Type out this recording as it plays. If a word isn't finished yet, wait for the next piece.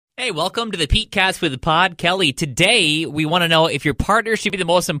Hey, welcome to the Pete Cast with Pod Kelly. Today, we want to know if your partner should be the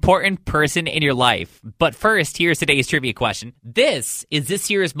most important person in your life. But first, here's today's trivia question. This is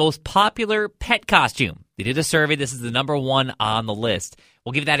this year's most popular pet costume. They did a survey. This is the number one on the list.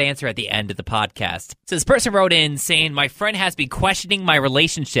 We'll give that answer at the end of the podcast. So this person wrote in saying, my friend has been questioning my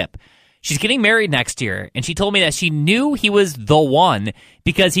relationship. She's getting married next year, and she told me that she knew he was the one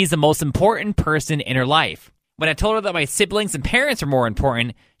because he's the most important person in her life. When I told her that my siblings and parents are more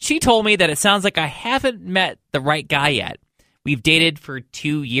important, she told me that it sounds like I haven't met the right guy yet. We've dated for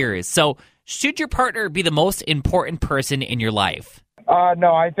 2 years. So should your partner be the most important person in your life?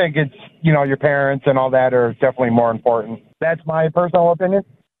 No, I think it's, your parents and all that are definitely more important. That's my personal opinion.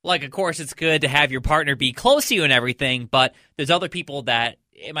 Like, of course, it's good to have your partner be close to you and everything, but there's other people that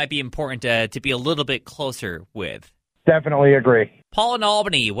it might be important to be a little bit closer with. Definitely agree. Paul in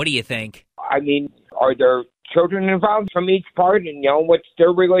Albany, what do you think? I mean, are there children involved from each part, and what's their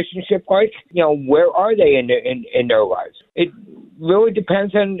relationship like? Where are they in their lives? It really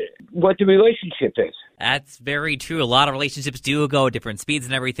depends on what the relationship is. That's very true. A lot of relationships do go different speeds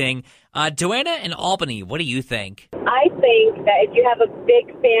and everything. Joanna in Albany, what do you think? I think that if you have a big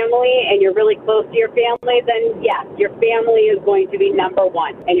family and you're really close to your family, then yes, your family is going to be number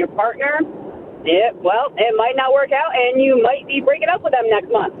one. And your partner, it might not work out, and you might be breaking up with them next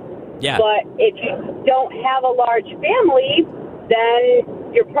month. Yeah. But if you don't have a large family,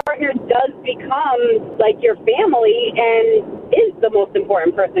 then your partner does become like your family and is the most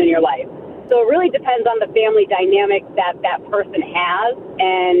important person in your life. So it really depends on the family dynamic that person has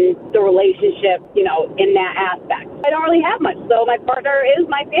and the relationship, in that aspect. I don't really have much, so my partner is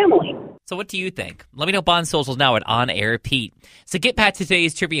my family. So what do you think? Let me know on socials now at On Air Pete. So get back to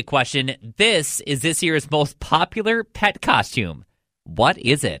today's trivia question. This is this year's most popular pet costume. What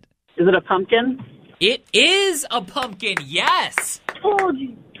is it? Is it a pumpkin? It is a pumpkin, yes! Told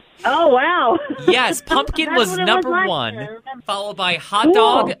you. Oh, wow. Yes, pumpkin was number one, followed by hot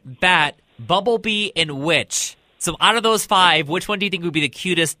dog, bat, bumblebee, and witch. So out of those five, which one do you think would be the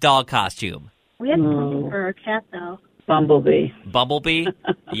cutest dog costume? We had pumpkin for our cat, though. Bumblebee. Bumblebee?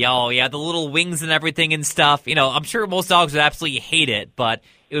 Yeah, the little wings and everything and stuff. I'm sure most dogs would absolutely hate it, but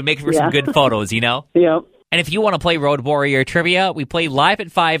it would make for some good photos, Yep. And if you want to play Road Warrior Trivia, we play live at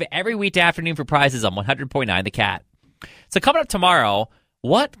 5 every weekday afternoon for prizes on 100.9 The Cat. So coming up tomorrow,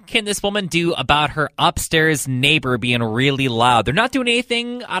 what can this woman do about her upstairs neighbor being really loud? They're not doing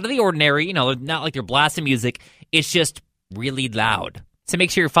anything out of the ordinary. Not like they're blasting music. It's just really loud. So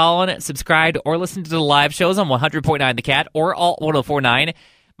make sure you're following it, subscribed, or listen to the live shows on 100.9 The Cat or Alt 1049.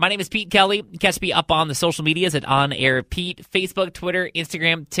 My name is Pete Kelly. You catch me up on the social medias at On Air Pete, Facebook, Twitter,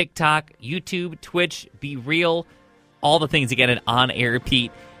 Instagram, TikTok, YouTube, Twitch, Be Real, all the things again at On Air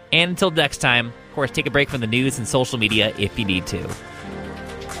Pete. And until next time, of course, take a break from the news and social media if you need to.